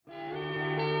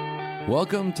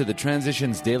Welcome to the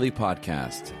Transitions Daily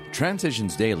podcast.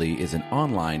 Transitions Daily is an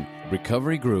online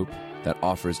recovery group that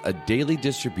offers a daily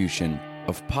distribution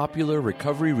of popular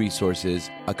recovery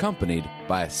resources accompanied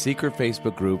by a secret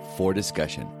Facebook group for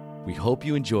discussion. We hope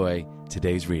you enjoy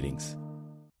today's readings.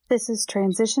 This is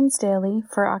Transitions Daily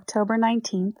for October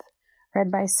 19th,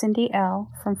 read by Cindy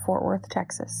L. from Fort Worth,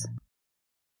 Texas.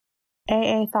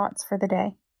 AA Thoughts for the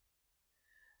Day.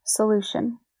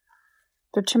 Solution.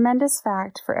 The tremendous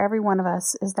fact for every one of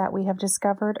us is that we have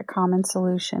discovered a common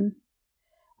solution.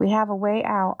 We have a way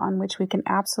out on which we can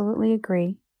absolutely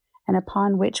agree and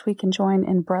upon which we can join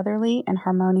in brotherly and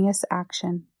harmonious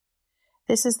action.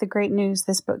 This is the great news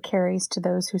this book carries to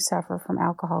those who suffer from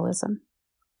alcoholism.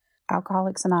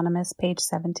 Alcoholics Anonymous, page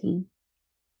 17.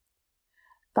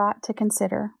 Thought to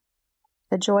consider.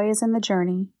 The joy is in the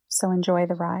journey, so enjoy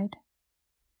the ride.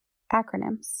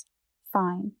 Acronyms.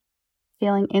 Fine.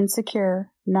 Feeling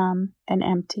insecure, numb, and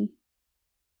empty.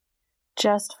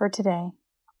 Just for today.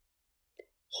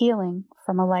 Healing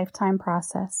from a lifetime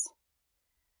process.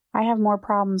 I have more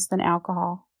problems than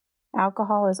alcohol.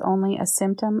 Alcohol is only a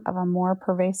symptom of a more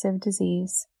pervasive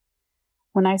disease.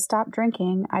 When I stopped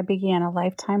drinking, I began a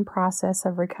lifetime process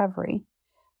of recovery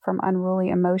from unruly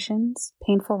emotions,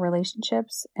 painful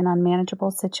relationships, and unmanageable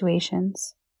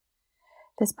situations.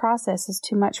 This process is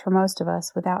too much for most of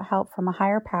us without help from a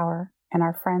higher power and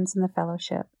our friends in the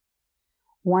fellowship.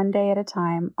 One day at a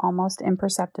time, almost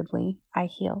imperceptibly, I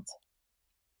healed.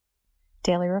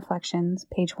 Daily Reflections,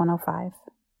 page 105.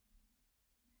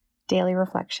 Daily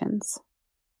Reflections.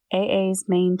 AA's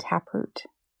main taproot.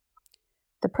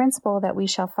 The principle that we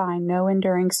shall find no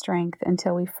enduring strength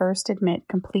until we first admit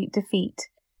complete defeat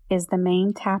is the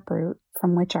main taproot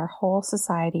from which our whole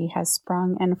society has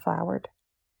sprung and flowered.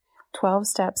 12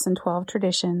 Steps and 12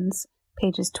 Traditions,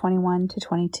 pages 21 to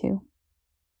 22.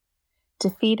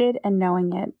 Defeated and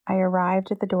knowing it, I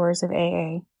arrived at the doors of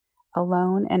AA,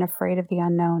 alone and afraid of the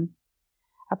unknown.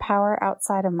 A power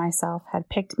outside of myself had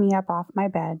picked me up off my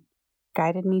bed,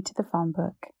 guided me to the phone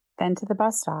book, then to the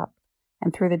bus stop,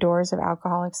 and through the doors of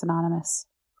Alcoholics Anonymous.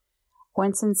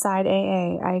 Once inside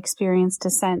AA, I experienced a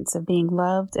sense of being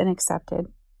loved and accepted,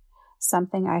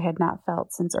 something I had not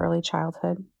felt since early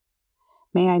childhood.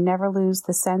 May I never lose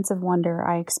the sense of wonder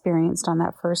I experienced on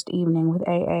that first evening with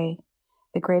AA,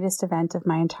 the greatest event of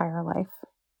my entire life.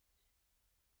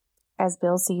 As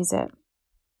Bill sees it,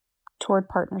 toward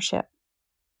partnership.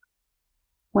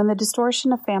 When the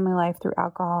distortion of family life through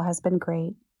alcohol has been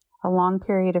great, a long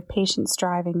period of patient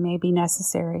striving may be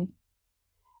necessary.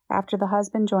 After the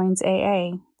husband joins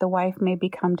AA, the wife may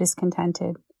become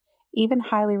discontented, even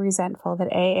highly resentful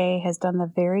that AA has done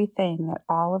the very thing that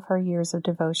all of her years of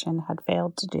devotion had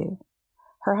failed to do.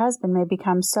 Her husband may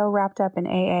become so wrapped up in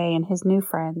AA and his new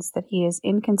friends that he is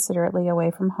inconsiderately away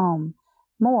from home,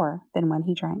 more than when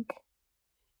he drank.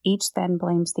 Each then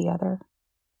blames the other.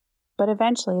 But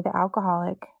eventually the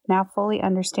alcoholic, now fully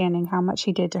understanding how much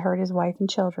he did to hurt his wife and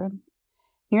children,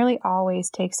 nearly always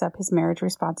takes up his marriage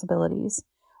responsibilities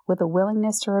with a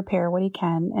willingness to repair what he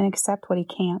can and accept what he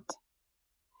can't.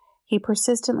 He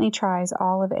persistently tries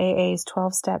all of AA's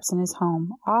 12 steps in his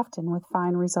home, often with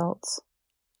fine results.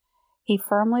 He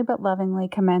firmly but lovingly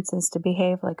commences to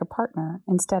behave like a partner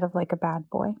instead of like a bad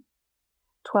boy.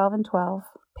 12 and 12,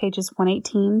 pages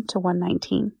 118 to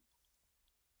 119.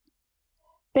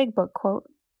 Big Book quote.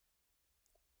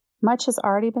 Much has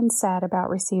already been said about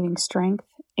receiving strength,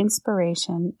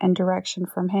 inspiration, and direction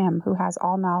from Him who has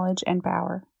all knowledge and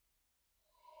power.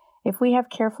 If we have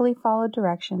carefully followed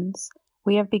directions,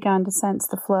 we have begun to sense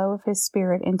the flow of His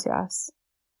Spirit into us.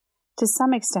 To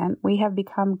some extent, we have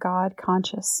become God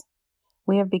conscious.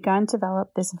 We have begun to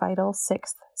develop this vital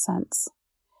sixth sense.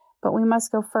 But we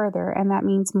must go further, and that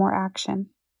means more action.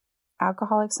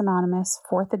 Alcoholics Anonymous,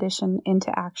 4th edition,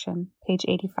 Into Action, page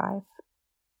 85.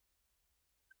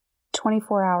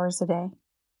 24 hours a day.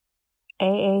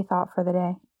 AA Thought for the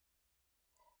Day.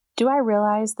 Do I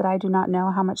realize that I do not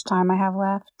know how much time I have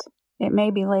left? It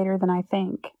may be later than I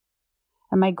think.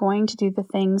 Am I going to do the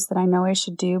things that I know I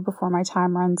should do before my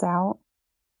time runs out?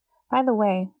 By the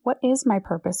way, what is my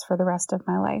purpose for the rest of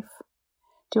my life?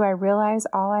 Do I realize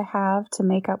all I have to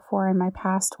make up for in my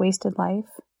past wasted life?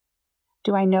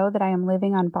 Do I know that I am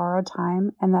living on borrowed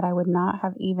time and that I would not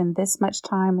have even this much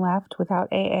time left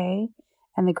without AA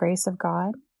and the grace of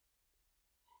God?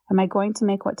 Am I going to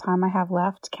make what time I have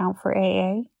left count for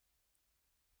AA?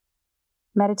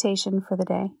 Meditation for the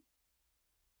day.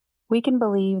 We can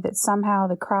believe that somehow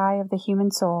the cry of the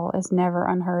human soul is never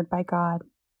unheard by God.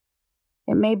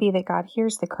 It may be that God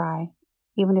hears the cry,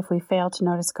 even if we fail to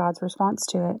notice God's response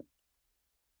to it.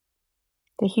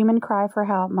 The human cry for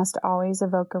help must always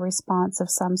evoke a response of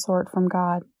some sort from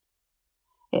God.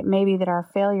 It may be that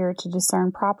our failure to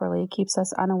discern properly keeps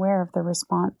us unaware of the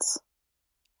response.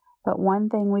 But one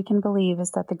thing we can believe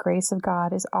is that the grace of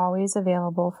God is always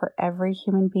available for every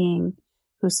human being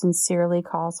who sincerely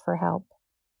calls for help.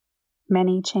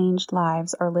 Many changed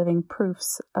lives are living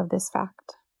proofs of this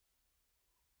fact.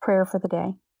 Prayer for the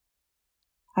day.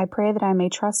 I pray that I may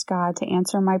trust God to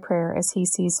answer my prayer as He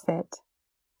sees fit.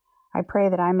 I pray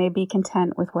that I may be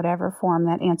content with whatever form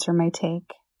that answer may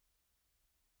take.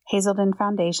 Hazelden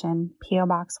Foundation, P.O.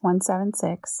 Box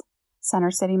 176,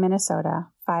 Center City, Minnesota,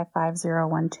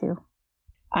 55012.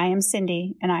 I am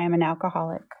Cindy, and I am an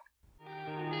alcoholic.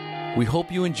 We hope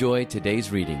you enjoyed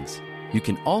today's readings. You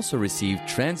can also receive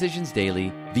Transitions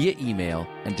Daily via email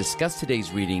and discuss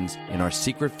today's readings in our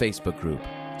secret Facebook group.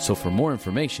 So for more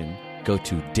information, go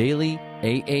to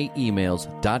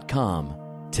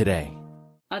dailyaaemails.com today.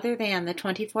 Other than the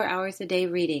 24 hours a day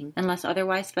reading, unless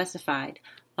otherwise specified,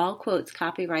 all quotes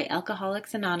copyright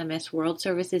Alcoholics Anonymous World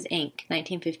Services, Inc.,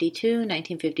 1952,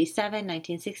 1957,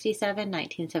 1967,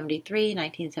 1973,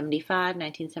 1975,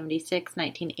 1976,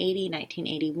 1980,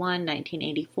 1981,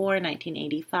 1984,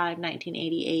 1985,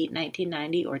 1988,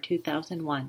 1990, or 2001.